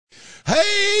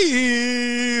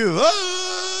Hey,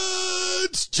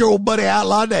 it's your buddy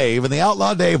Outlaw Dave and the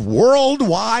Outlaw Dave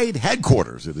Worldwide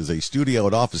Headquarters. It is a studio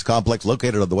and office complex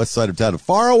located on the west side of town,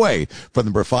 far away from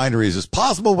the refineries as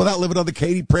possible without living on the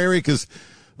Katy Prairie, because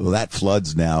that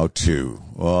floods now too.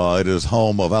 It is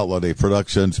home of Outlaw Dave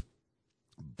Productions,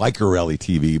 Biker Rally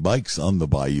TV, Bikes on the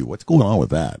Bayou. What's going on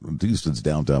with that? Houston's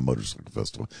Downtown Motorcycle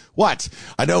Festival. What?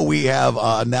 I know we have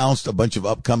announced a bunch of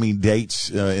upcoming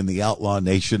dates in the Outlaw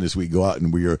Nation as we go out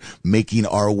and we are making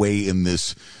our way in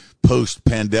this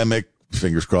post-pandemic,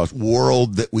 fingers crossed,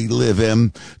 world that we live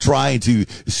in, trying to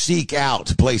seek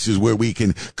out places where we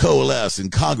can coalesce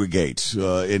and congregate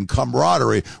in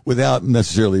camaraderie without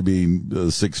necessarily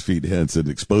being 6 feet hence and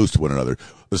exposed to one another.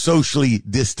 Socially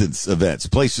distanced events,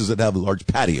 places that have large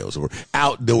patios or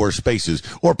outdoor spaces,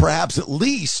 or perhaps at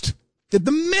least, at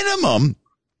the minimum,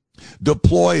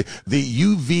 deploy the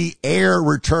UV air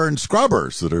return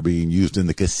scrubbers that are being used in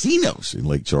the casinos in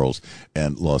Lake Charles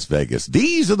and Las Vegas.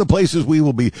 These are the places we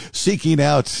will be seeking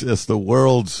out as the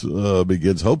world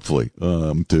begins, hopefully,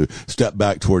 to step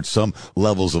back towards some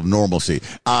levels of normalcy.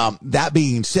 That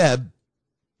being said,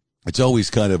 it's always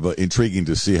kind of intriguing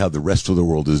to see how the rest of the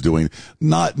world is doing,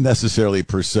 not necessarily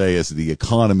per se as the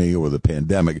economy or the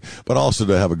pandemic, but also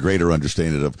to have a greater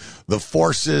understanding of the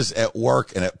forces at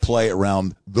work and at play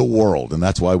around the world. And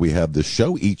that's why we have this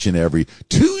show each and every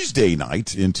Tuesday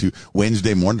night into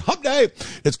Wednesday morning. Hump Day.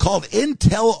 It's called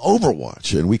Intel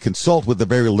Overwatch, and we consult with the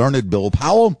very learned Bill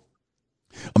Powell,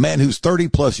 a man who's 30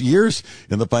 plus years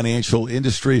in the financial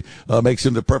industry, makes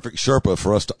him the perfect Sherpa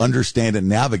for us to understand and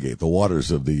navigate the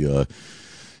waters of the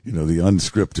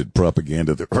unscripted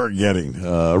propaganda that we're getting.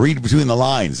 Read between the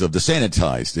lines of the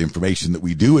sanitized information that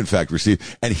we do, in fact,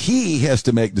 receive. And he has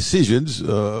to make decisions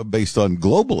based on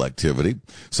global activity.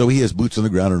 So he has boots on the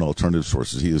ground and alternative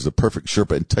sources. He is the perfect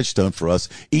Sherpa and touchstone for us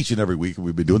each and every week.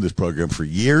 We've been doing this program for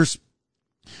years.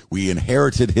 We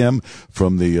inherited him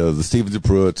from the Stephen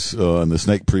DePruitt and the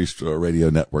Snake Priest radio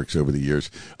networks over the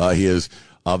years. He has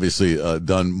obviously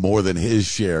done more than his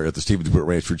share at the Stephen DePruitt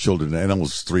Ranch for Children and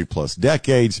Animals, 3+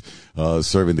 decades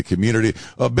serving the community.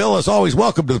 Bill, as always,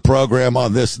 welcome to the program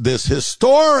on this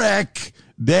historic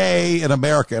day in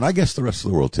America, and I guess the rest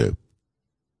of the world too.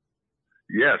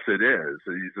 Yes, it is.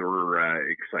 These are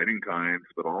exciting times,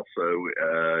 but also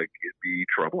could be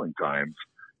troubling times,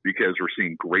 because we're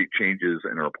seeing great changes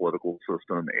in our political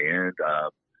system and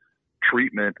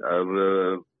treatment of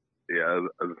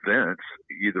events,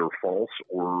 either false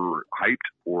or hyped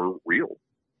or real.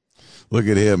 Look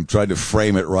at him trying to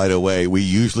frame it right away. We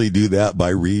usually do that by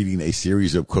reading a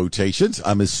series of quotations.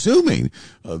 I'm assuming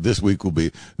this week will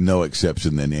be no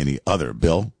exception than any other.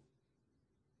 Bill?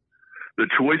 The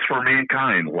choice for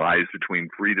mankind lies between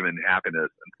freedom and happiness,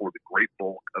 and for the great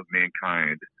bulk of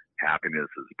mankind, happiness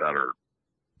is better.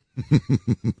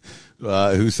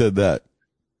 Who said that?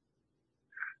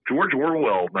 George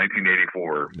Orwell,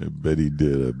 1984. I bet he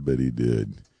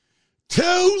did.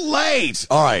 Too late!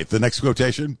 All right, the next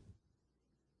quotation.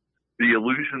 The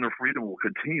illusion of freedom will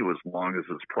continue as long as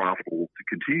it's profitable to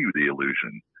continue the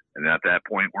illusion. And at that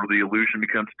point where the illusion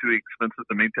becomes too expensive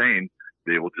to maintain,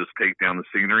 they will just take down the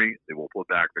scenery, they will put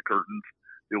back the curtains,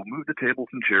 they will move the tables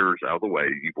and chairs out of the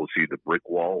way. You will see the brick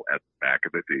wall at the back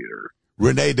of the theater.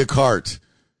 Rene Descartes.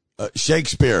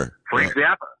 Shakespeare. Frank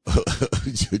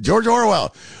Zappa. George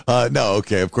Orwell. No,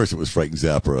 okay, of course it was Frank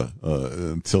Zappa.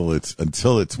 Until it's,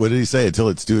 what did he say? Until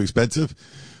it's too expensive?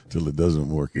 Until it doesn't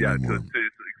work anymore. Yeah, until it's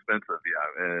expensive,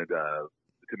 yeah. And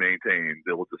to maintain,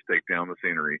 they will just take down the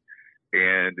scenery.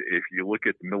 And if you look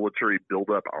at the military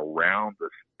buildup around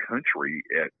this country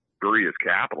at various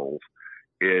capitals,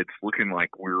 it's looking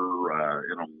like we're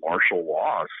in a martial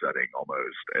law setting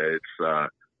almost.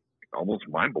 It's almost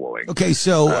mind-blowing. Okay,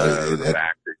 so,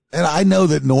 and I know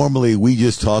that normally we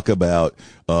just talk about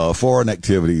foreign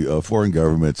activity, foreign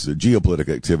governments,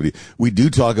 geopolitical activity. We do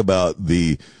talk about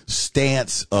the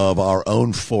stance of our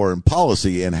own foreign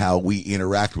policy and how we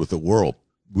interact with the world.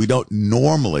 We don't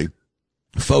normally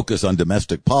focus on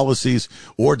domestic policies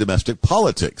or domestic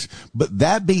politics. But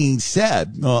that being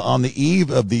said, on the eve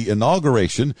of the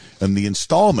inauguration and the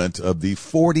installment of the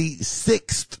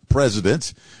 46th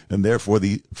president, and therefore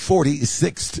the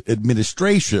 46th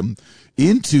administration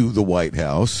into the White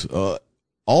House,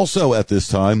 also at this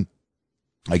time,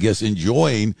 I guess,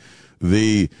 enjoying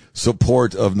the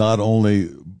support of not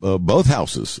only both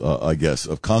houses, I guess,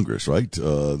 of Congress, right?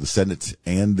 The Senate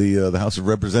and the House of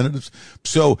Representatives.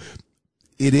 So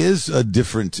it is a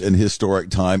different and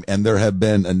historic time, and there have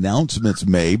been announcements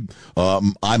made.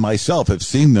 I myself have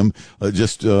seen them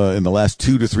just in the last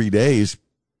 2 to 3 days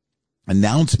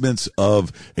announcements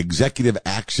of executive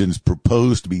actions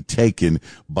proposed to be taken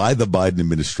by the Biden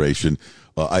administration,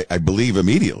 I believe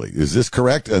immediately. Is this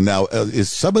correct? And now, is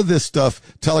some of this stuff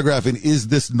telegraphing, is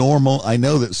this normal? I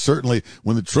know that certainly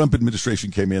when the Trump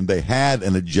administration came in, they had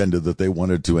an agenda that they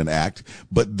wanted to enact,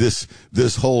 but this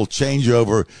whole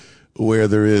changeover where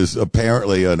there is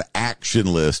apparently an action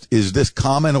list, is this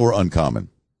common or uncommon?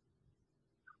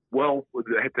 Well,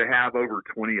 to have over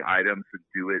 20 items and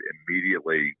do it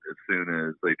immediately as soon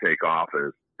as they take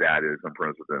office, that is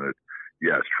unprecedented.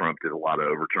 Yes, Trump did a lot of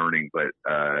overturning, but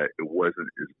it wasn't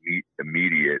as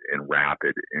immediate and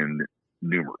rapid and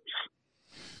numerous.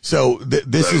 So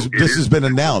this has been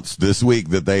announced this week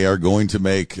that they are going to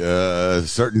make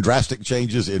certain drastic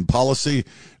changes in policy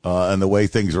and the way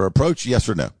things are approached. Yes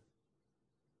or no?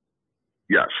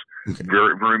 Yes. Okay.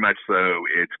 Very, very much so.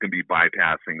 It's going to be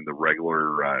bypassing the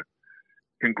regular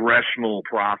congressional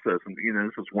process. And,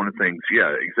 this is one of the things,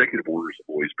 executive orders have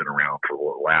always been around for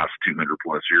the last 200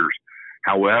 plus years.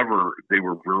 However, they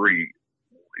were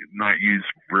not used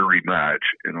very much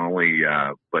and only,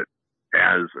 but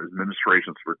as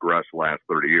administrations progressed the last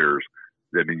 30 years,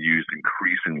 they've been used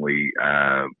increasingly,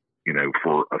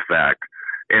 for effect.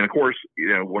 And of course,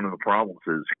 one of the problems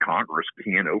is Congress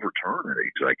can't overturn an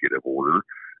executive order.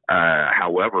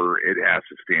 However, it has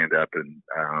to stand up and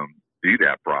do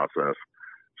that process.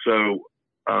 So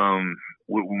when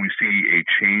we see a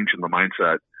change in the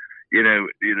mindset, it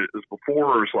was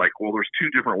before, it was like, well, there's two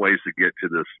different ways to get to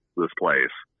this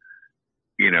place.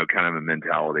 Kind of a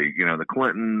mentality. The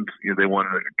Clintons, they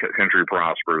wanted the country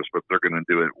prosperous, but they're going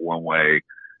to do it one way.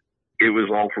 It was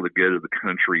all for the good of the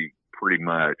country, pretty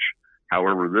much.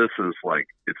 However, this is like,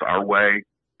 it's our way,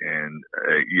 and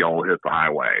y'all hit the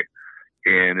highway.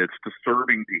 And it's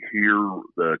disturbing to hear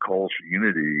the calls for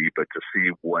unity, but to see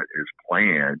what is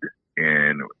planned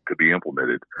and to be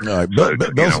implemented. All right,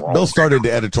 Bill started to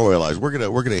editorialize.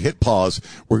 We're gonna hit pause.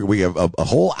 We have a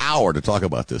whole hour to talk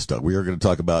about this stuff. We are going to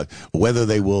talk about whether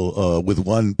they will, with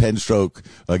one pen stroke,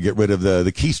 get rid of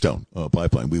the Keystone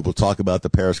pipeline. We will talk about the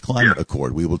Paris Climate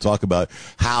Accord. We will talk about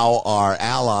how our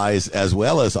allies as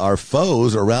well as our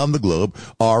foes around the globe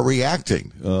are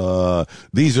reacting.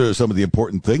 These are some of the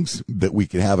important things that we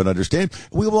can have and understand.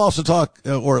 We will also talk,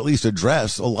 or at least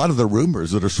address, a lot of the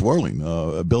rumors that are swirling.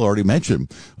 Bill already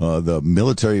mentioned the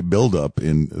military buildup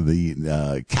in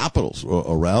the capitals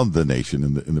around the nation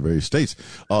in the various states.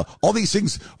 All these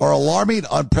things are alarming,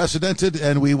 unprecedented,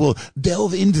 and we will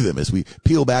delve into them as we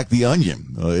peel back the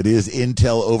onion. It is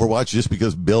Intel Overwatch. Just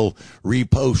because Bill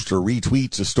reposts or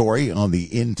retweets a story on the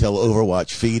Intel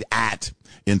Overwatch feed at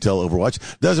Intel Overwatch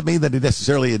doesn't mean that he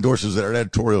necessarily endorses their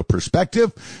editorial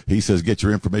perspective. He says get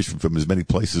your information from as many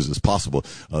places as possible.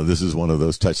 This is one of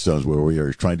those touchstones where we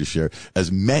are trying to share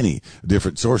as many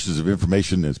different sources of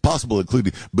information as possible,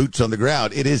 including boots on the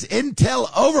ground. It is Intel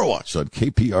Overwatch on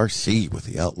KPRC with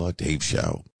the Outlaw Dave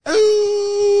Show.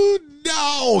 Ooh,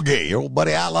 doggy. Your old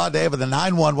buddy Outlaw Dave of the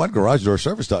 911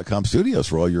 GarageDoorService.com studios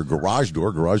for all your garage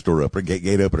door opener,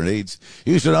 gate opener needs.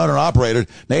 Houston owner and operator,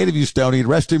 native Houstonian,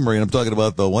 resting Marine. I'm talking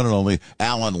about the one and only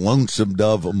Alan Lonesome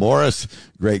Dove Morris.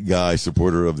 Great guy,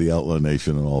 supporter of the Outlaw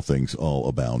Nation and all things all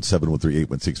abound.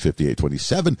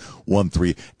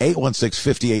 713-816-5820.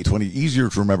 713-816-5820. Easier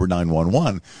to remember,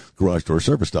 911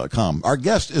 GarageDoorService.com. Our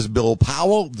guest is Bill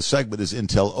Powell. The segment is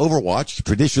Intel Overwatch.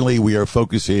 Traditionally, we are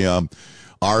focusing on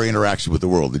our interaction with the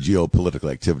world, the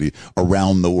geopolitical activity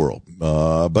around the world.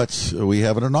 But we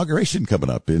have an inauguration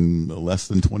coming up in less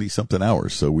than 20-something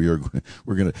hours. So we're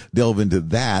going to delve into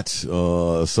that,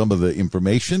 some of the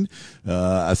information,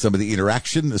 some of the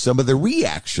interaction, some of the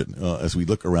reaction, as we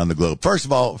look around the globe.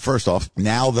 First off,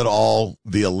 now that all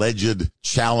the alleged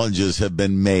challenges have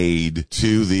been made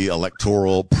to the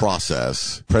electoral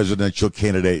process, presidential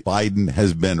candidate Biden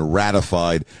has been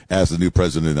ratified as the new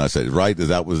president of the United States, right?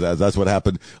 That's what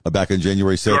happened back on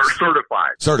January 6th?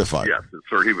 Certified. Yes,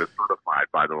 sir. He was certified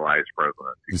by the vice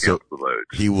president. He counts the votes.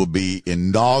 He will be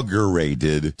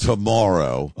inaugurated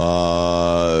tomorrow.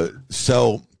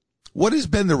 So what has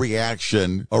been the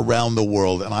reaction around the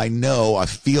world? And I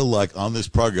feel like on this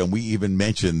program, we even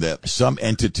mentioned that some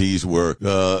entities were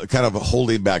kind of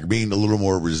holding back, being a little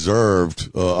more reserved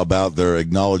about their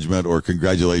acknowledgement or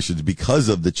congratulations because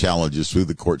of the challenges through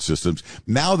the court systems.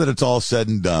 Now that it's all said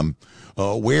and done,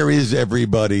 where is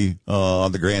everybody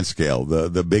on the grand scale?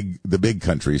 The big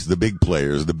countries, the big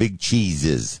players, the big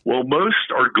cheeses. Well,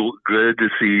 most are good to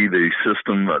see the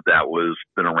system that was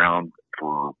been around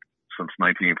since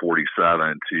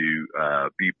 1947 to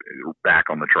be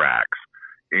back on the tracks.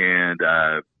 And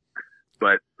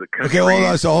but the country.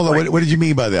 Okay, hold on. What did you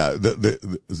mean by that?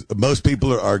 Most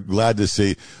people are glad to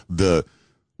see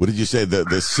What did you say?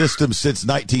 The system since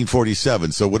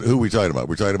 1947. So who are we talking about?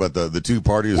 We're talking about the two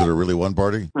parties that are really one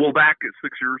party? Well, back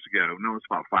 6 years ago, no, it's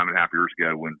about 5.5 years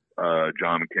ago when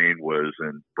John McCain was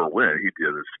in Berlin, he did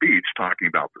a speech talking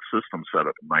about the system set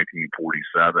up in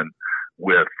 1947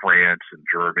 with France and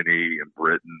Germany and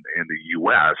Britain and the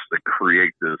U.S. that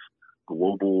create this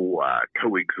global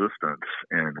coexistence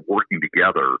and working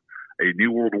together. A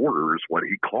new world order is what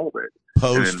he called it.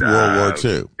 Post-World War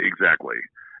II. Exactly.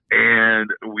 And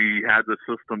we had the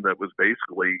system that was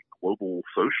basically global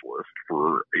socialist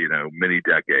for, many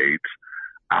decades.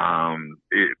 And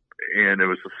it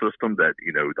was a system that,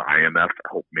 the IMF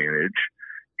helped manage.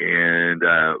 And,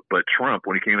 but Trump,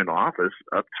 when he came into office,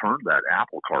 upturned that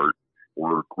apple cart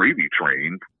or gravy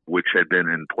train, which had been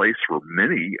in place for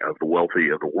many of the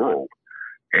wealthy of the world,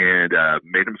 and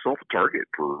made himself a target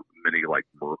for many like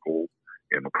Merkel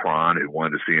and Macron who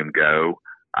wanted to see him go.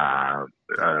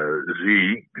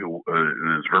 Xi, who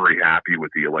is very happy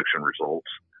with the election results,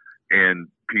 and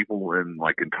people in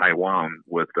Taiwan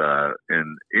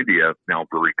in India now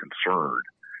very concerned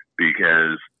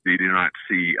because they do not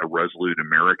see a resolute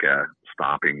America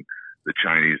stopping the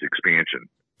Chinese expansion.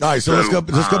 All right, so let's go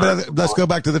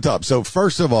back to the top. So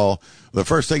first of all, the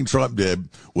first thing Trump did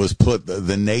was put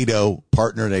the NATO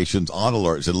partner nations on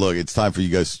alert. Said, look, it's time for you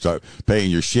guys to start paying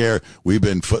your share. We've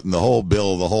been footing the whole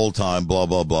bill the whole time, blah,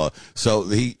 blah, blah. So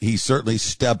he certainly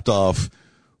stepped off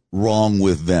wrong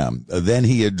with them. Then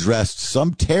he addressed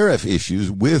some tariff issues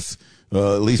with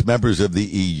at least members of the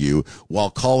EU, while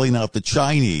calling out the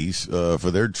Chinese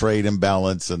for their trade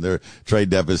imbalance and their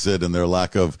trade deficit and their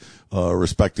lack of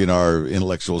respecting our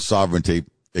intellectual sovereignty,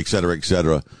 et cetera, et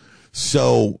cetera.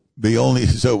 So the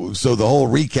whole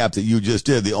recap that you just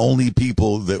did, the only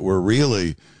people that were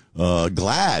really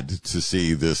glad to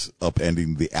see this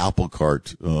upending the apple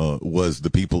cart was the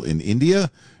people in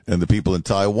India and the people in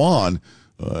Taiwan,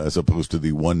 as opposed to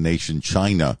the one nation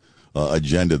China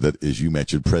agenda that, as you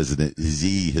mentioned, President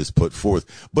Xi has put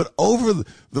forth. But over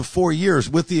the 4 years,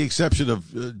 with the exception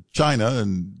of China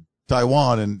and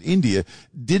Taiwan and India,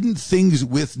 didn't things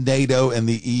with NATO and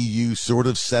the EU sort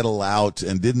of settle out?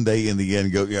 And didn't they in the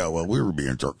end go, yeah, well, we were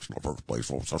being jerks in the first place,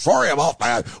 so sorry about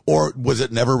that? Or was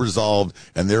it never resolved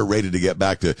and they're ready to get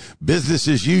back to business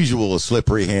as usual, a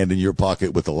slippery hand in your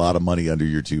pocket with a lot of money under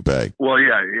your toupee? Well,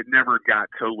 yeah, it never got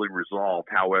totally resolved.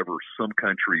 However, some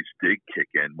countries did kick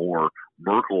in more.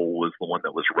 Merkel was the one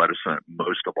that was reticent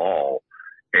most of all.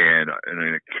 And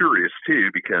curious, too,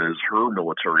 because her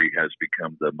military has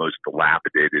become the most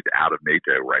dilapidated out of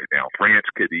NATO right now. France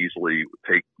could easily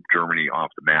take Germany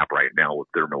off the map right now with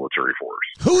their military force.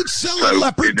 Who'd sell a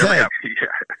leopard tank?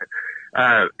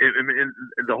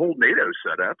 The whole NATO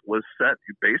setup was set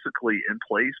basically in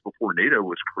place before NATO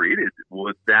was created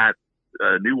with that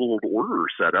New World Order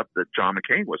setup that John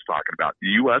McCain was talking about.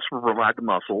 The U.S. would provide the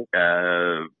muscle,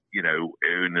 and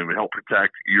it would help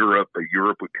protect Europe. But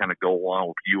Europe would kind of go along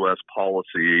with U.S.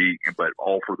 policy, but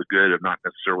all for the good of not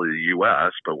necessarily the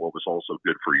U.S., but what was also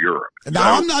good for Europe.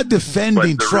 Now, I'm not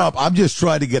defending Trump. I'm just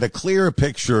trying to get a clearer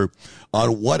picture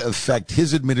on what effect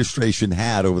his administration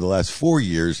had over the last 4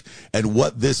 years and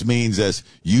what this means, as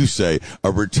you say,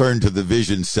 a return to the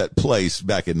vision set place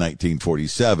back in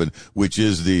 1947, which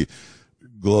is the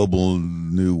global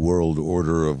new world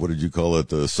order of, what did you call it,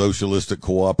 the socialistic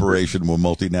cooperation where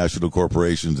multinational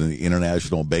corporations and the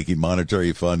International Banking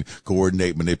Monetary Fund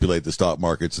coordinate, manipulate the stock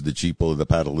markets and the cheapo and the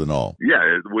paddle and all.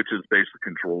 Yeah, which is basically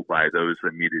controlled by those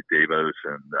that meet at Davos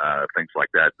and things like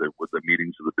that, with the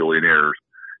meetings of the billionaires.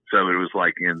 So it was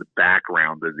like in the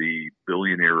background of the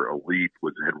billionaire elite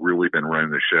had really been running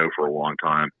the show for a long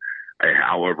time.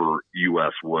 However,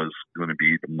 U.S. was going to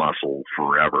be the muscle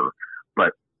forever.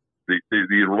 But the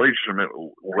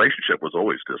relationship was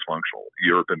always dysfunctional.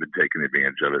 Europe had been taking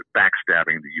advantage of it,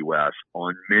 backstabbing the U.S.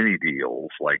 on many deals,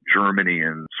 like Germany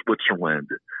and Switzerland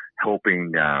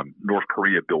helping North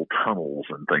Korea build tunnels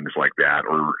and things like that,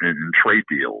 or in trade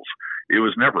deals. It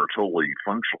was never a totally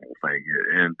functional thing,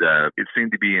 and it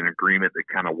seemed to be an agreement that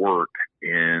kind of worked.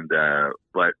 And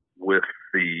but with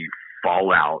the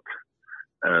fallout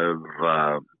of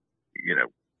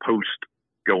post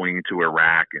going into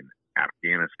Iraq and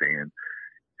Afghanistan,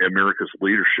 America's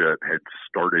leadership had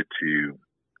started to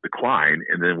decline,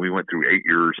 and then we went through 8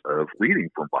 years of leading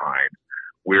from behind,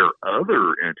 where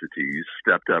other entities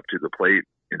stepped up to the plate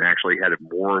and actually had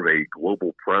more of a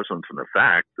global presence and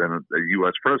effect than the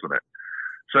U.S. president.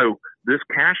 So this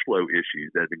cash flow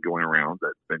issue that had been going around,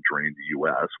 that's been draining the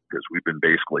U.S., because we've been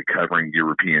basically covering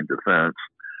European defense,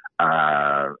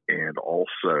 and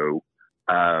also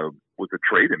with the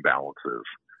trade imbalances.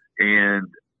 And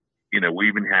we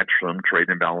even had some trade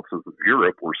imbalances with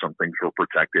Europe where some things were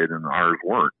protected and ours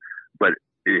weren't. But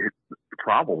the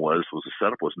problem was the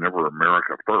setup was never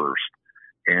America first.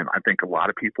 And I think a lot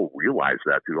of people realize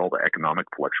that through all the economic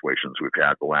fluctuations we've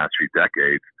had the last few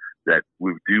decades, that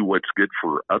we do what's good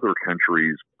for other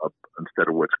countries instead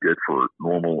of what's good for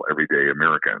normal everyday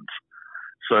Americans.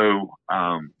 So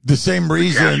the same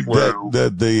reason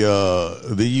that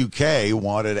the UK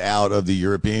wanted out of the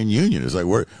European Union is like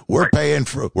we're right. paying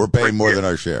more than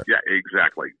our share. Yeah,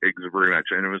 exactly, very much,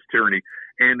 and it was tyranny.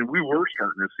 And we were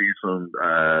starting to see some,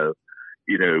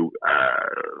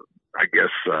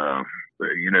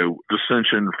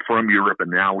 dissension from Europe,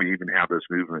 and now we even have this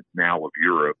movement now of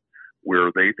Europe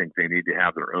where they think they need to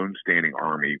have their own standing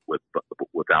army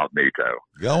without NATO.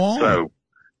 Go on. So,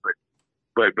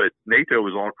 but NATO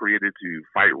was all created to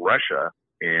fight Russia,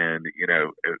 and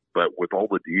but with all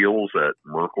the deals that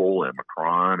Merkel and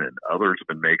Macron and others have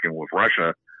been making with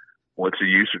Russia, what's the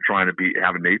use of trying to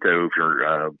have a NATO if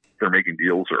they're making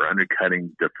deals that are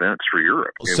undercutting defense for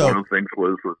Europe? And one of the things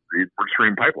was the Nord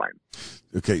Stream pipeline.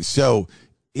 Okay, so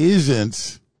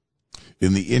isn't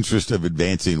in the interest of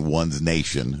advancing one's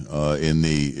nation in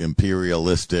the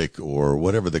imperialistic or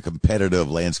whatever the competitive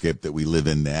landscape that we live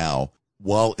in now,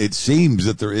 while it seems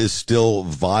that there is still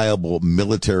viable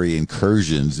military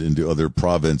incursions into other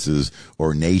provinces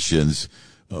or nations,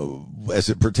 as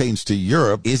it pertains to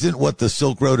Europe, isn't what the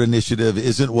Silk Road Initiative,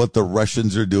 isn't what the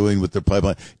Russians are doing with their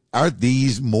pipeline, aren't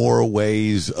these more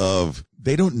ways of,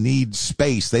 they don't need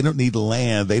space, they don't need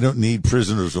land, they don't need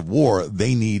prisoners of war,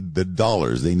 they need the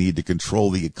dollars, they need to control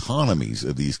the economies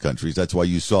of these countries. That's why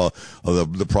you saw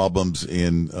the problems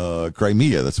in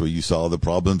Crimea, that's why you saw the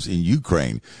problems in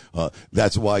Ukraine,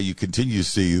 that's why you continue to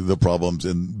see the problems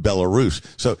in Belarus.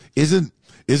 So isn't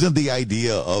the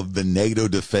idea of the NATO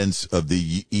defense of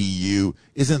the EU,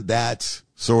 isn't that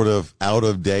sort of out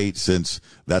of date since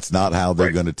that's not how they're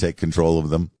going to take control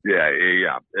of them? Yeah.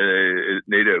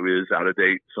 NATO is out of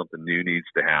date. Something new needs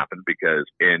to happen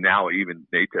and now even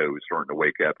NATO is starting to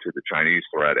wake up to the Chinese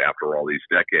threat after all these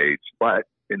decades. But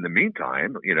in the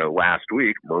meantime, last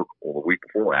week, the week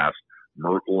before last,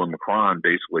 Merkel and Macron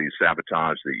basically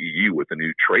sabotaged the EU with a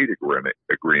new trade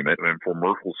agreement. And for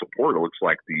Merkel's support, it looks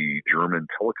like the German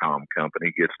telecom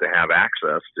company gets to have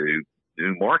access to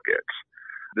new markets.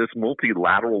 This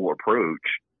multilateral approach,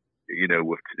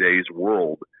 with today's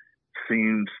world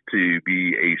seems to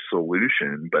be a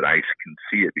solution, but I can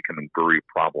see it becoming very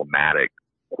problematic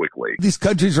quickly. These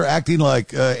countries are acting like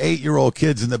 8-year-old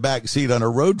kids in the back seat on a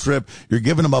road trip. You're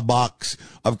giving them a box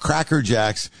of Cracker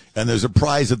Jacks, and there's a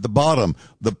prize at the bottom.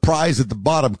 The prize at the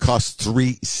bottom costs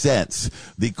 3 cents.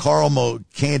 The caramel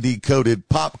candy-coated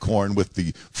popcorn with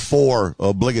the 4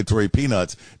 obligatory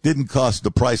peanuts didn't cost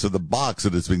the price of the box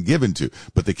that it's been given to,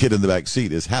 but the kid in the back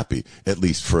seat is happy, at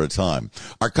least for a time.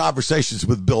 Our conversations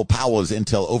with Bill Powell is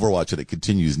Intel Overwatch, and it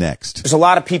continues next. There's a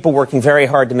lot of people working very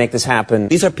hard to make this happen.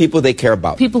 These are people they care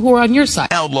about. People who are on your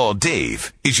side. Outlaw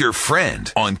Dave is your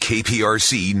friend on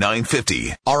KPRC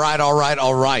 950. All right.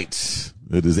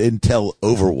 It is Intel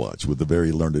Overwatch with the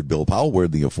very learned Bill Powell. We're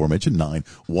in the aforementioned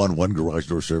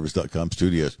 911garagedoorservice.com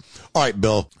studios. All right,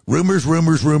 Bill. Rumors.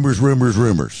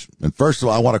 And first of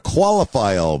all, I want to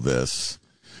qualify all this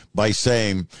by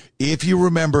saying, if you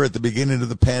remember at the beginning of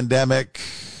the pandemic,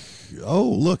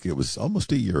 it was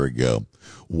almost a year ago,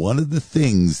 one of the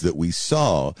things that we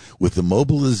saw with the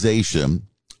mobilization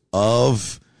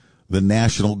of the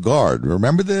National Guard.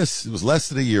 Remember this? It was less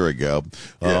than a year ago.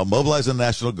 Mobilizing the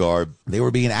National Guard. They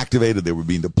were being activated. They were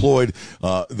being deployed.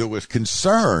 There was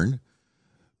concern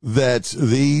that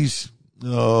these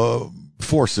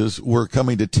forces were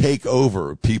coming to take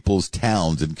over people's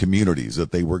towns and communities,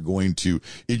 that they were going to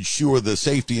ensure the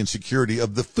safety and security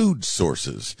of the food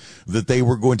sources, that they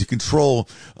were going to control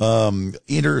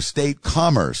interstate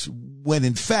commerce, when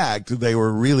in fact they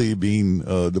were really being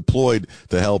deployed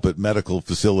to help at medical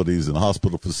facilities and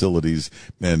hospital facilities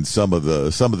and some of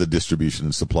the distribution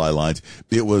and supply lines.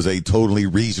 It was a totally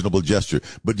reasonable gesture.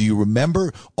 But do you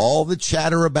remember all the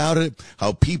chatter about it?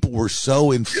 How people were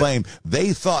so inflamed.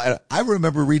 They thought, I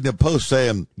remember reading a post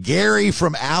saying, Gary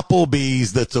from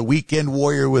Applebee's, that's a weekend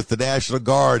warrior with the National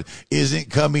Guard, isn't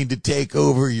coming to take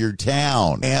over your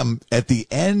town. And at the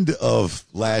end of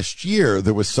last year,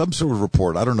 there was some sort of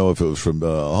report, I don't know if it was from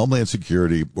Homeland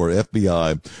Security or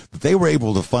FBI, that they were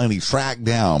able to finally track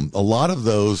down a lot of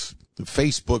those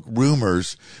Facebook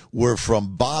rumors were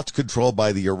from bots controlled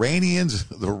by the Iranians,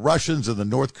 the Russians, and the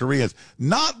North Koreans,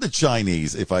 not the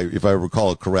Chinese, if I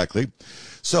recall it correctly.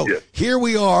 So here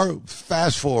we are,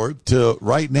 fast forward to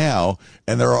right now,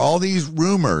 and there are all these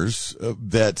rumors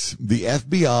that the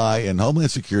FBI and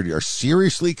Homeland Security are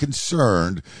seriously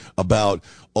concerned about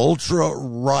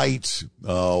ultra-right,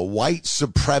 white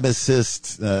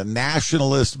supremacist,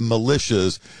 nationalist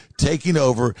militias taking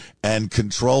over and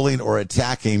controlling or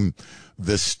attacking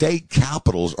the state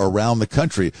capitals around the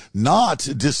country, not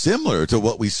dissimilar to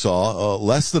what we saw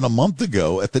less than a month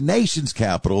ago at the nation's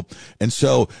capital. And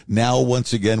so now,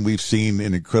 once again, we've seen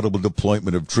an incredible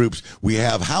deployment of troops. We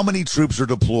have how many troops are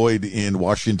deployed in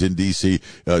Washington, D.C.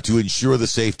 To ensure the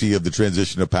safety of the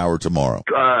transition of power tomorrow?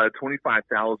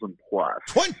 25,000 plus.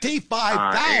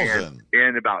 25,000?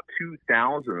 And about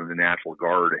 2,000 of the National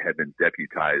Guard have been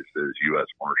deputized as U.S.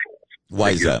 Marshals.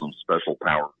 Why is that? Some special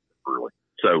power, really.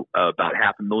 So about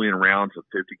 500,000 rounds of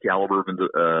 50 caliber have been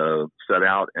set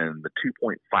out, and the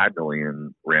 2.5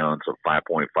 million rounds of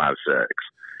 5.56.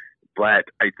 But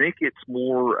I think it's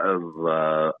more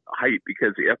of hype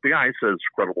because the FBI says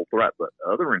credible threat, but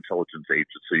other intelligence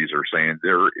agencies are saying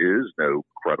there is no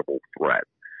credible threat.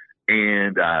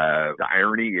 And the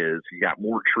irony is you got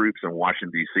more troops in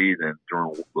Washington, D.C. than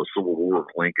during the Civil War of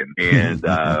Lincoln. And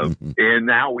and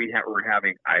now we're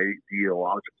having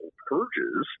ideological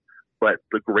purges. But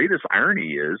the greatest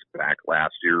irony is back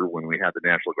last year when we had the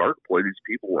National Guard deploy, these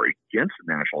people were against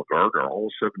the National Guard are all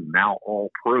of a sudden now all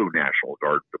pro-National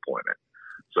Guard deployment.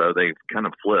 So they've kind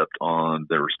of flipped on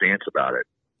their stance about it.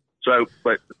 So,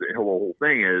 but the whole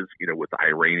thing is, with the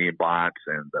Iranian bots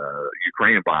and the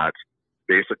Ukrainian bots,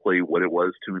 basically what it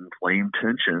was to inflame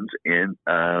tensions and,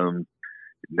 to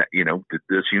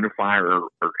disunify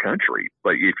our country.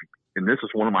 But and this is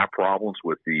one of my problems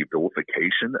with the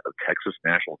vilification of Texas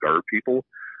National Guard people.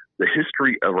 The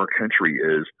history of our country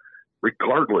is,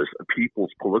 regardless of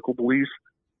people's political beliefs,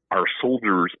 our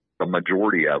soldiers, the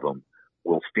majority of them,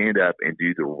 will stand up and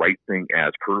do the right thing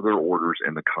as per their orders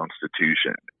in the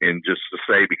Constitution. And just to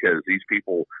say, because these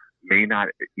people may not,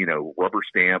 rubber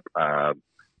stamp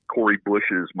Cori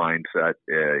Bush's mindset,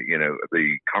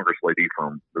 the Congress lady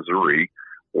from Missouri,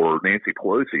 or Nancy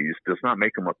Pelosi's, does not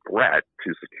make them a threat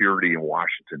to security in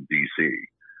Washington, D.C.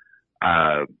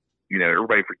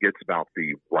 Everybody forgets about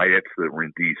the riots that were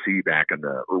in D.C. back in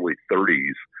the early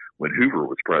 30s when Hoover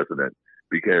was president,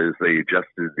 because they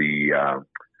adjusted the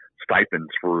stipends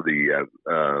for the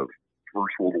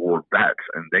First World War vets.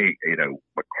 And they,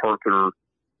 MacArthur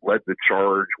led the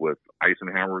charge with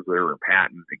Eisenhower there and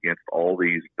Patton against all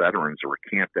these veterans that were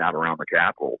camped out around the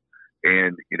Capitol.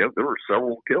 And, there were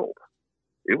several killed.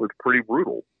 It was pretty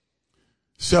brutal.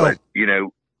 So, but,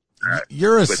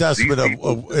 your assessment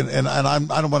and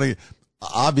I don't want to,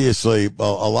 obviously, a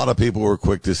lot of people were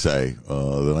quick to say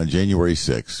that on January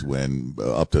 6th, when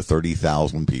up to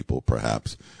 30,000 people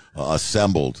perhaps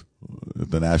assembled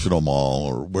at the National Mall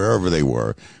or wherever they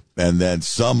were, and then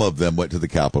some of them went to the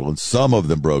Capitol and some of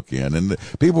them broke in, and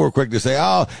people were quick to say,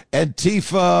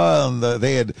 Antifa, and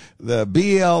they had the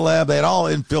BLM, they had all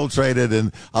infiltrated,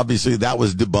 and obviously that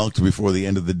was debunked before the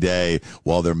end of the day.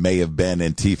 While there may have been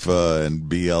Antifa and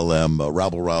BLM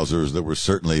rabble-rousers, there were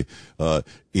certainly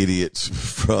idiots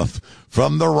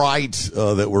from the right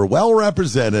that were well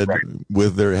represented, right,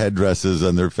 with their headdresses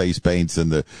and their face paints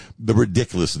and the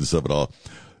ridiculousness of it all.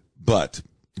 But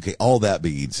okay, all that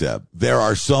being said, there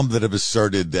are some that have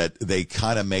asserted that they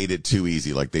kind of made it too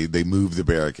easy, like they moved the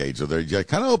barricades, or they just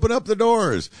kind of opened up the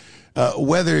doors.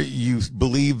 Whether you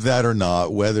believe that or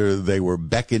not, whether they were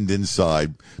beckoned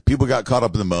inside, people got caught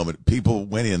up in the moment. People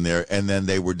went in there and then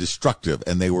they were destructive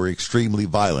and they were extremely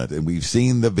violent. And we've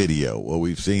seen the video. Well,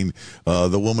 we've seen,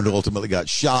 the woman who ultimately got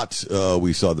shot.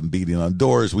 We saw them beating on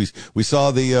doors. We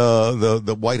saw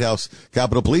the White House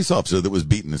Capitol police officer that was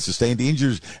beaten and sustained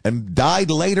injuries and died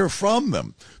later from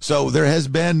them. So there has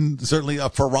been certainly a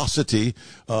ferocity,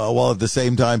 while at the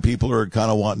same time people are kind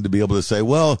of wanting to be able to say,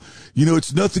 well,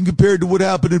 it's nothing compared to what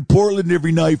happened in Portland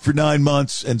every night for 9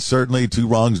 months. And certainly two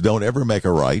wrongs don't ever make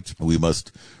a right. We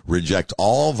must reject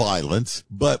all violence.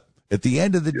 But at the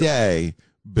end of the day,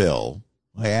 Bill,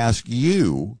 I ask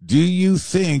you, do you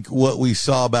think what we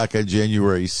saw back on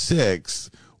January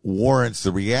 6th warrants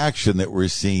the reaction that we're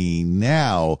seeing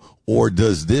now? Or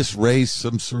does this raise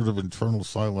some sort of internal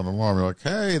silent alarm? You're like,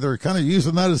 hey, they're kind of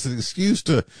using that as an excuse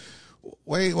to,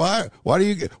 wait, why do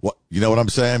you get, what, you know what I'm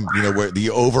saying? Where the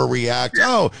overreact.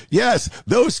 Oh, yes,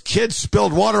 those kids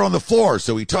spilled water on the floor.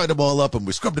 So we tied them all up and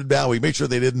we scrubbed them down. We made sure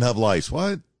they didn't have lice.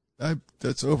 What?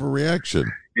 That's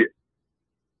overreaction.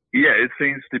 Yeah, it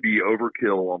seems to be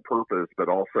overkill on purpose, but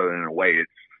also in a way it's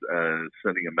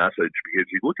sending a message, because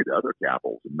you look at other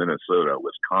capitals in Minnesota,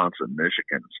 Wisconsin,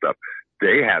 Michigan and stuff,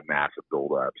 they have massive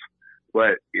buildups.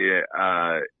 But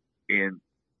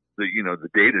the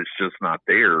data is just not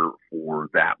there for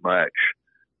that much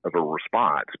of a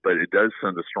response, but it does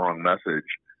send a strong message,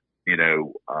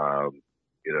 of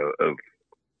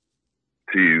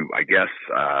to, I guess,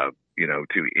 to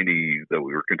any that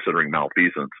we were considering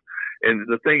malfeasance. And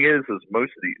the thing is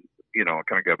most of the, I'll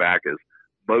kind of go back, is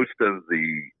most of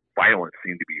the violence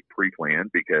seemed to be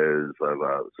pre-planned because of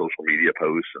social media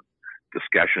posts and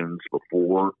discussions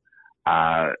before.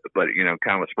 But,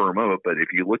 kind of a spur of the moment. But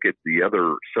if you look at the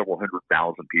other several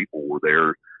 100,000 people were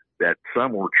there, that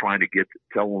some were trying to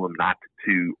tell them not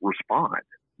to respond,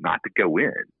 not to go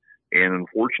in. And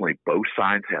unfortunately, both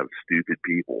sides have stupid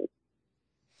people.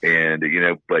 And,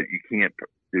 but you can't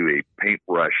do a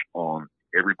paintbrush on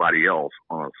everybody else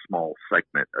on a small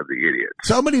segment of the idiots.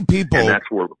 So many people. And that's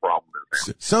where the problem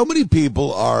is. So many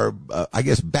people are, I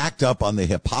guess, backed up on the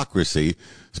hypocrisy,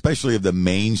 especially of the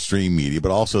mainstream media,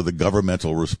 but also the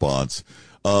governmental response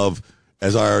of,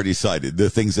 as I already cited,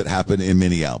 the things that happened in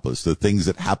Minneapolis, the things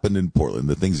that happened in Portland,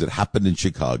 the things that happened in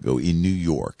Chicago, in New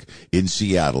York, in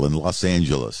Seattle, in Los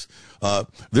Angeles.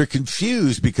 They're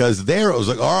confused because there it was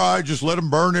like, all right, just let them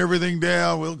burn everything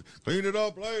down. We'll clean it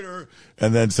up later.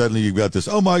 And then suddenly you've got this,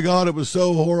 oh my God, it was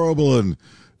so horrible. And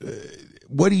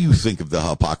what do you think of the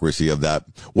hypocrisy of that?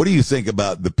 What do you think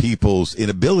about the people's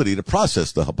inability to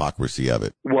process the hypocrisy of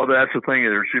it? Well, that's the thing.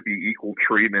 There should be equal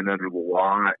treatment under the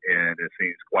law, and it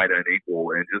seems quite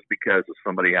unequal. And just because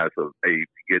somebody has the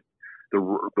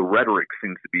rhetoric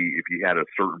seems to be, if you had a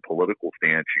certain political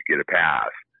stance, you get a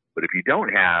pass. But if you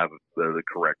don't have the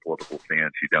correct political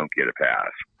stance, you don't get a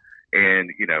pass. And,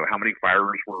 how many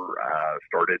fires were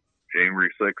started January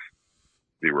 6th?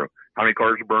 0. How many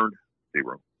cars were burned?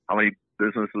 0. How many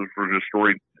businesses were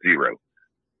destroyed? 0.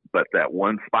 But that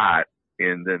one spot,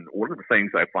 and then one of the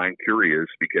things I find curious,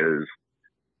 because,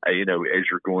 as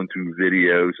you're going through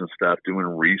videos and stuff, doing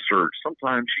research,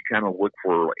 sometimes you kind of look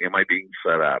for, am I being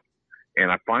set up? And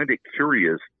I find it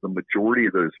curious, the majority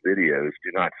of those videos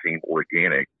do not seem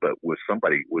organic, but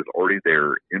somebody was already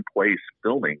there in place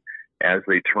filming as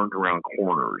they turned around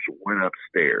corners, went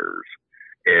upstairs,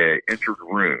 entered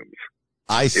rooms.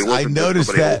 I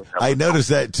noticed that. I noticed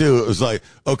that too. It was like,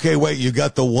 okay, wait, you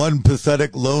got the one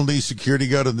pathetic, lonely security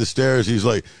guard on the stairs. He's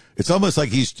like, it's almost like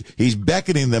he's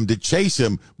beckoning them to chase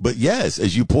him. But yes,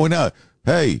 as you point out,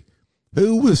 hey,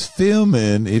 who was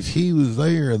filming if he was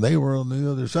there and they were on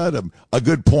the other side of him? A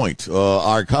good point.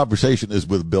 Our conversation is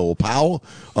with Bill Powell.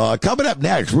 Coming up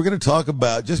next, we're going to talk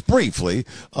about, just briefly,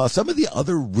 some of the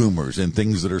other rumors and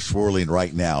things that are swirling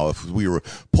right now. If we were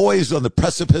poised on the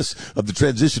precipice of the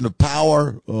transition of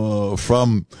power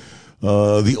from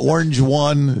the orange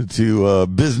one to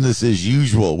business as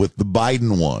usual with the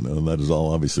Biden one. And that is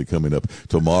all obviously coming up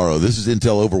tomorrow. This is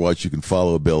Intel Overwatch. You can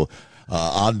follow Bill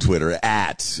on Twitter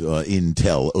at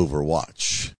Intel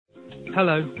Overwatch.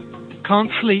 Hello.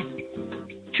 Can't sleep?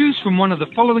 Choose from one of the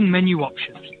following menu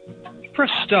options.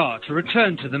 Press star to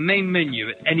return to the main menu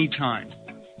at any time.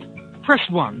 Press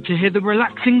 1 to hear the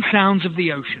relaxing sounds of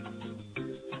the ocean.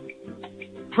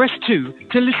 Press 2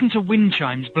 to listen to wind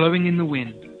chimes blowing in the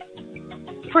wind.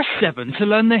 Press 7 to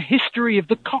learn the history of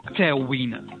the cocktail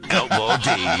wiener. Outlaw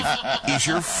Dave is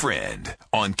your friend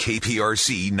on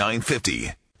KPRC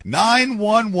 950.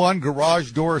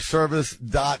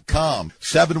 911garagedoorservice.com.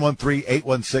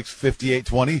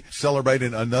 713-816-5820.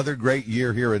 Celebrating another great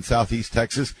year here in Southeast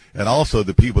Texas, and also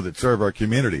the people that serve our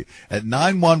community. At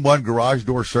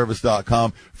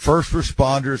 911garagedoorservice.com, first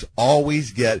responders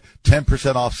always get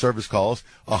 10% off service calls,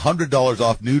 $100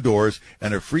 off new doors,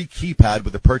 and a free keypad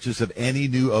with the purchase of any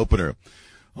new opener.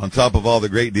 On top of all the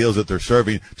great deals that they're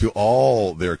serving to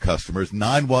all their customers,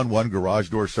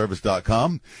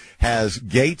 911garagedoorservice.com has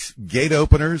gates, gate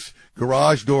openers,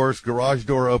 garage doors, garage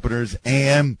door openers,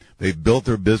 and they've built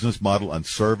their business model on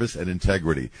service and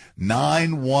integrity.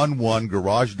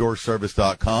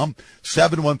 911garagedoorservice.com,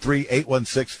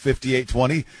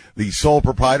 713-816-5820. The sole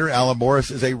proprietor, Alan Morris,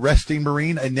 is a resting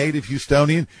Marine, a native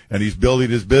Houstonian, and he's building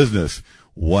his business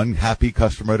one happy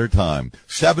customer at a time.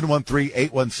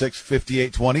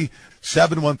 713-816-5820.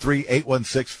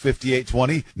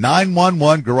 713-816-5820.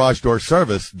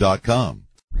 911garagedoorservice.com.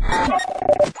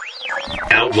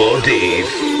 Outlaw Dave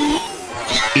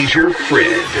is your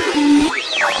friend.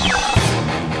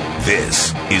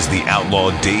 This is the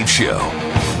Outlaw Dave Show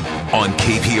on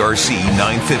KPRC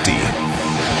 950.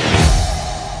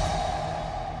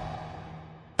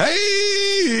 Hey,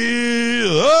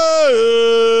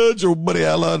 it's your buddy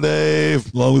Outlaw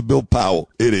Dave, along with Bill Powell.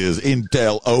 It is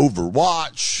Intel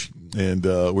Overwatch. And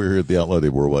we're here at the Outlaw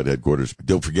Dave Worldwide headquarters.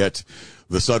 Don't forget,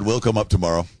 the sun will come up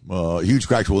tomorrow. Huge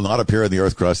cracks will not appear in the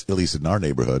earth crust, at least in our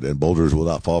neighborhood, and boulders will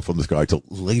not fall from the sky till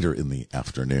later in the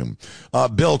afternoon.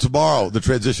 Bill, tomorrow, the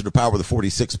transition of power of the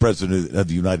 46th president of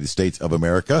the United States of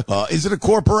America. Is it a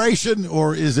corporation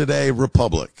or is it a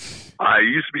republic? It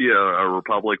used to be a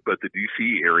republic, but the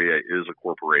D.C. area is a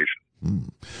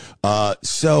corporation.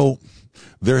 So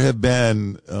there have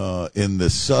been, in the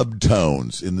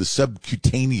subtones, in the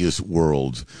subcutaneous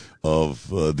world of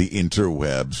the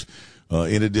interwebs,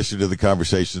 in addition to the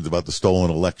conversations about the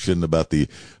stolen election, about the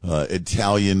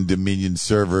Italian Dominion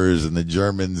servers and the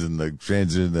Germans and the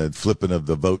transit and the flipping of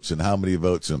the votes and how many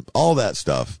votes and all that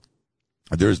stuff,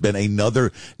 there's been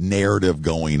another narrative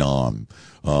going on.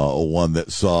 One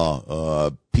that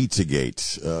saw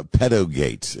Pizzagate,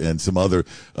 Pedogate, and some other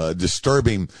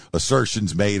disturbing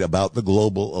assertions made about the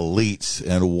global elites.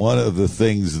 And one of the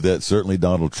things that certainly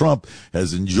Donald Trump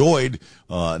has enjoyed,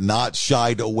 not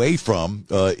shied away from,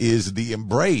 is the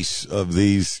embrace of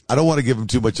these. I don't want to give them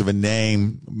too much of a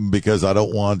name because I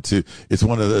don't want to. It's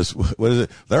one of those. What is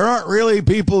it? There aren't really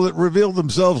people that reveal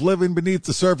themselves living beneath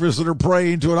the surface that are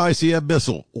praying to an ICM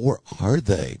missile, or are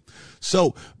they?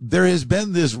 So there has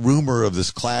been this rumor of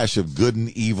this clash of good and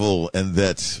evil, and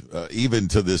that even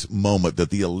to this moment,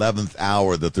 that the 11th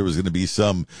hour, that there was going to be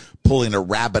some pulling a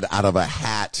rabbit out of a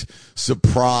hat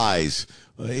surprise.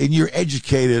 In your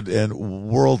educated and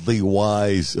worldly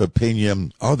wise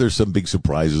opinion, are there some big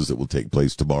surprises that will take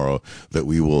place tomorrow that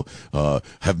we will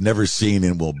have never seen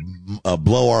and will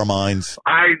blow our minds?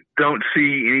 I don't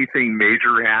see anything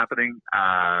major happening,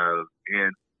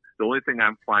 and the only thing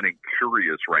I'm finding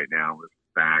curious right now is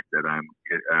the fact that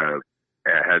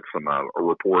had some a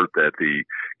report that the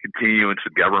continuance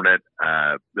of government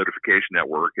notification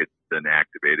network had been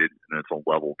activated, and it's on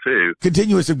level 2.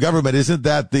 Continuance of government, isn't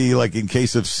that the, like, in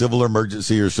case of civil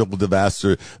emergency or civil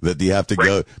disaster, that you have to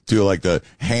go to like the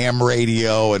ham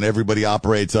radio and everybody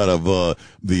operates out of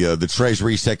the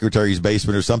Treasury Secretary's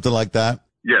basement or something like that?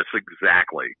 Yes,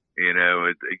 exactly. You know,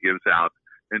 it gives out.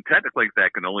 And technically,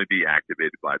 that can only be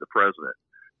activated by the president.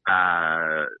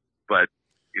 But,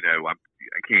 you know, I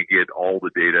can't get all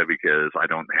the data because I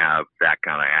don't have that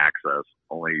kind of access,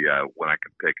 only when I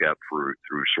can pick up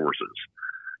through sources.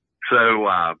 So,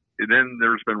 and then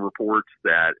there's been reports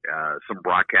that some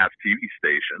broadcast TV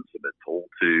stations have been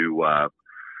told to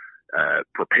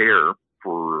prepare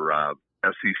for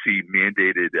FCC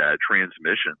mandated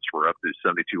transmissions for up to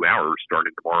 72 hours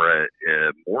starting tomorrow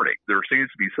morning. There seems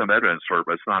to be some evidence for it,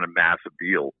 but it's not a massive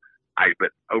deal.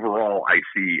 But overall, I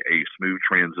see a smooth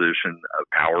transition of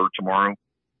power tomorrow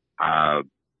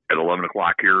at 11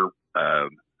 o'clock here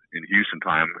in Houston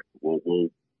time. The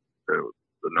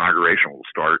inauguration will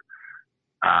start.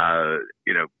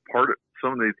 You know, part of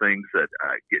some of the things that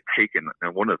get taken,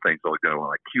 and one of the things I'll go on,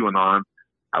 like QAnon,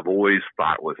 I've always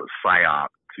thought was a psyop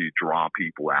to draw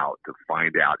people out to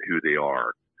find out who they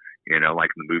are. You know, like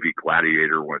in the movie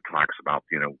Gladiator, when it talks about,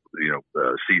 you know,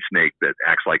 the sea snake that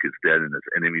acts like it's dead and its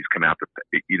enemies come out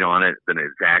to eat on it, then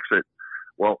it attacks it.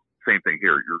 Well, same thing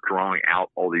here. You're drawing out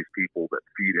all these people that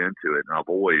feed into it. And I've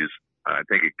always, I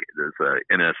think there's a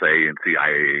NSA and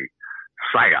CIA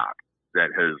psyop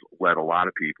that has led a lot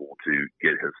of people to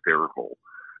get hysterical.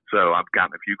 So I've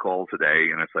gotten a few calls today,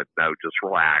 and I said, no, just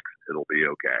relax. It'll be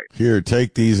okay. Here,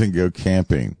 take these and go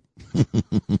camping.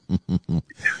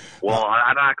 Well,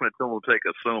 I'm not going to tell them to take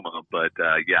a Soma, but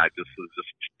yeah, just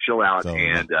chill out.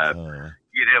 And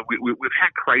you know, we've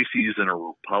had crises in our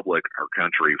republic, our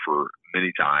country, for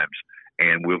many times,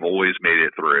 and we've always made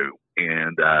it through.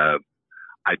 And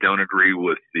I don't agree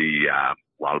with a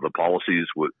lot of the policies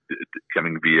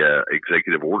coming via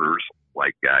executive orders,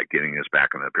 like getting us back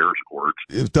on the Paris Accords.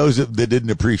 If those that didn't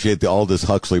appreciate the Aldous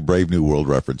Huxley Brave New World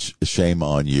reference, shame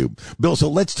on you. Bill, so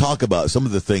let's talk about some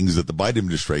of the things that the Biden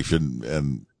administration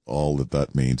and all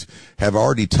that means have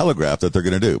already telegraphed that they're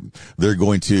going to do. They're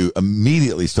going to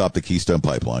immediately stop the Keystone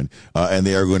Pipeline, and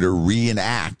they are going to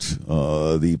reenact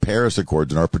the Paris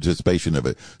Accords and our participation of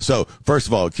it. So, first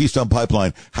of all, Keystone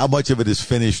Pipeline, how much of it is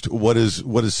finished? What is?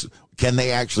 Can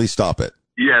they actually stop it?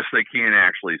 Yes, they can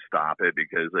actually stop it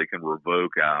because they can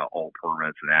revoke all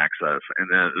permits and access, and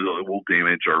then it will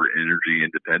damage our energy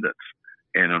independence.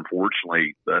 And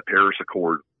unfortunately, the Paris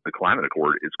Accord, the Climate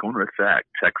Accord, is going to affect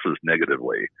Texas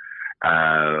negatively.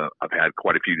 I've had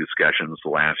quite a few discussions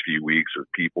the last few weeks with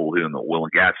people in the oil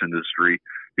and gas industry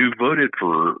who voted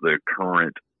for the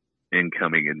current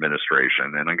incoming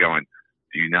administration. And I'm going,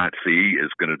 do you not see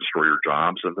it's going to destroy your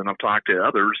jobs? And then I've talked to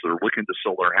others that are looking to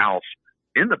sell their house,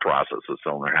 in the process of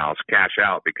selling their house, cash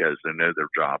out because they know their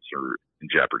jobs are in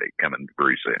jeopardy coming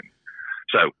very soon.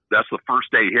 So that's the first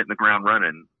day hitting the ground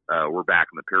running we're back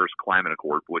in the Paris Climate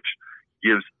Accord, which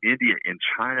gives India and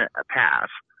China a pass.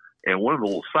 And one of the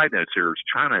little side notes here is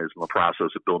China is in the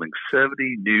process of building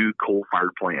 70 new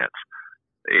coal-fired plants.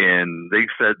 And they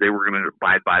said they were going to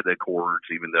abide by the accords,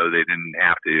 even though they didn't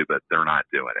have to, but they're not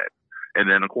doing it. And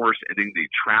then, of course, ending the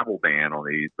travel ban on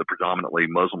the predominantly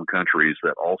Muslim countries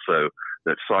that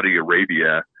Saudi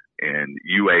Arabia and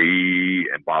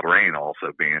UAE and Bahrain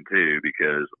also banned too,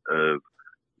 because of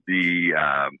the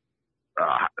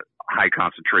high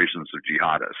concentrations of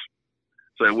jihadists.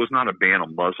 So it was not a ban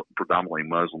on predominantly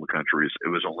Muslim countries. It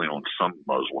was only on some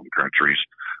Muslim countries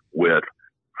with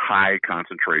high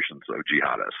concentrations of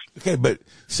jihadists. Okay, but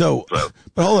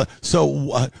hold on.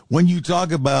 So when you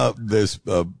talk about this,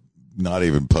 not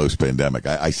even post-pandemic,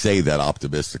 I say that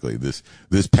optimistically, this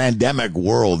pandemic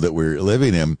world that we're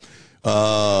living in,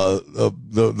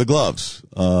 the gloves,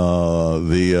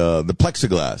 the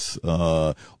plexiglass,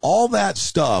 all that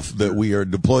stuff that we are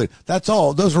deploying,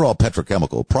 those are all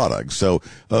petrochemical products. So,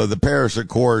 the Paris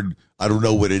Accord, I don't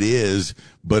know what it is,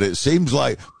 but it seems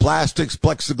like plastics,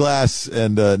 plexiglass,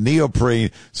 and, neoprene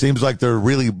seems like they're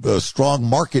really strong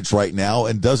markets right now.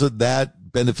 And doesn't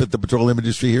that benefit the petroleum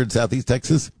industry here in Southeast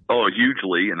Texas? Oh,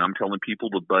 hugely. And I'm telling people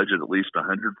to budget at least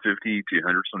 150 to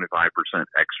 175%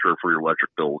 extra for your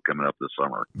electric bill coming up this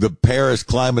summer. The Paris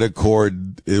Climate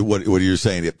Accord, what you're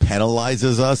saying, it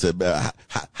penalizes us?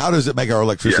 How does it make our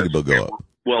electricity bill go up?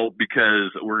 Well,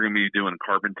 because we're going to be doing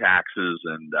carbon taxes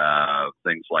and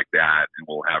things like that, and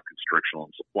we'll have constriction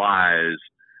on supplies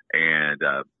and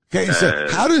okay, so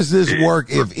how does this work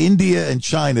if India and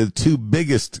China, the two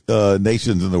biggest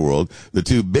nations in the world, the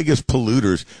two biggest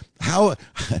polluters, how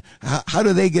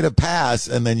do they get a pass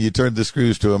and then you turn the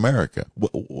screws to America?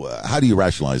 How do you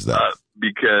rationalize that?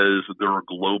 Because there are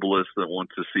globalists that want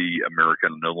to see America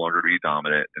no longer be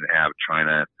dominant and have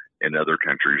China and other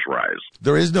countries rise.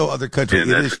 There is no other country. It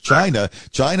is China.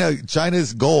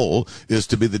 China's goal is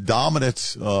to be the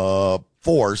dominant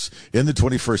force in the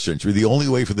 21st century. The only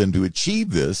way for them to achieve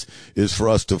this is for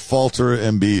us to falter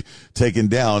and be taken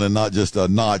down, and not just a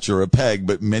notch or a peg,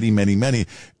 but many, many, many.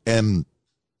 And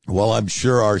while I'm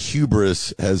sure our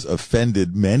hubris has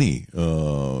offended many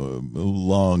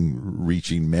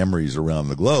long-reaching memories around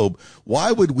the globe,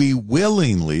 why would we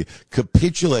willingly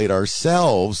capitulate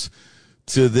ourselves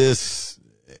to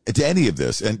any of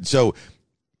this? And so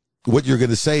what you're going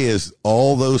to say is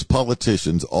all those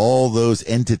politicians, all those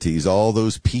entities, all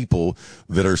those people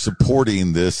that are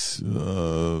supporting this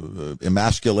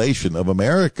emasculation of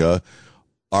America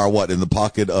are what, in the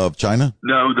pocket of China?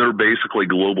 No, they're basically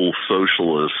global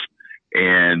socialists.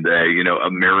 And,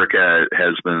 America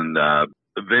has been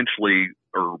eventually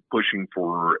pushing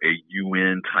for a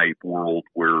UN-type world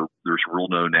where there's real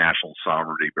no national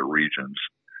sovereignty but regions.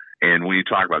 And when you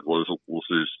talk about global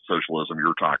socialism,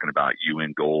 you're talking about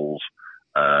UN goals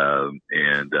and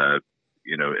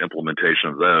implementation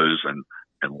of those. And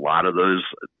a lot of those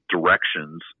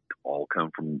directions all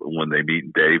come from when they meet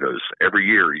in Davos. Every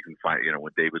year you can find,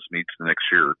 when Davos meets the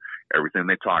next year, everything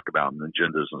they talk about and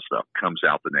agendas and stuff comes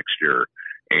out the next year.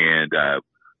 And the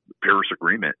Paris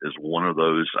Agreement is one of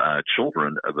those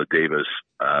children of a Davos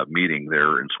meeting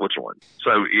there in Switzerland.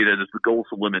 So the goal is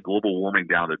to limit global warming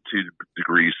down to 2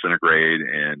 degrees centigrade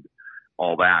and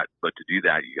all that. But to do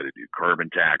that, you got to do carbon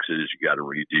taxes. You got to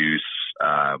reduce,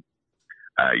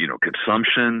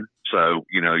 consumption. So,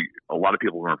 a lot of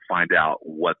people are going to find out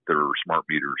what their smart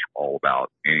meters are all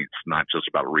about. And it's not just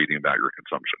about reading about your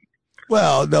consumption.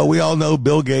 Well, no, we all know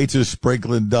Bill Gates is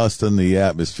sprinkling dust in the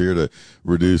atmosphere to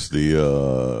reduce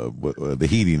the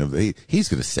heating of the. He's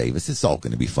going to save us. It's all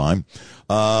going to be fine.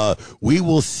 We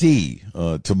will see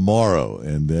tomorrow,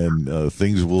 and then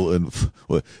things will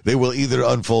they will either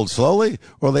unfold slowly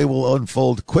or they will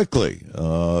unfold quickly.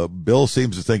 Bill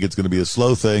seems to think it's going to be a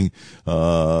slow thing.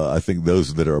 I think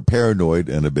those that are paranoid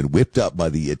and have been whipped up by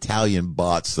the Italian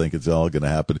bots think it's all going to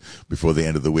happen before the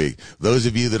end of the week. Those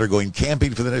of you that are going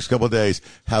camping for the next couple of days,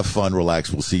 have fun,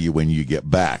 relax. We'll see you when you get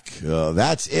back.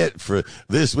 That's it for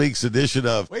this week's edition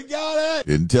of We Got It!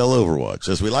 Intel Overwatch.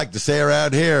 As we like to say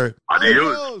around here,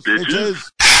 adios,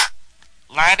 bitches.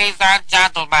 Ladies and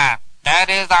gentlemen, that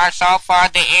is our show for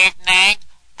the evening.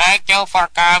 Thank you for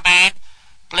coming.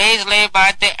 Please leave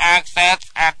by the exits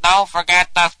and don't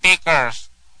forget the speakers.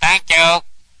 Thank you.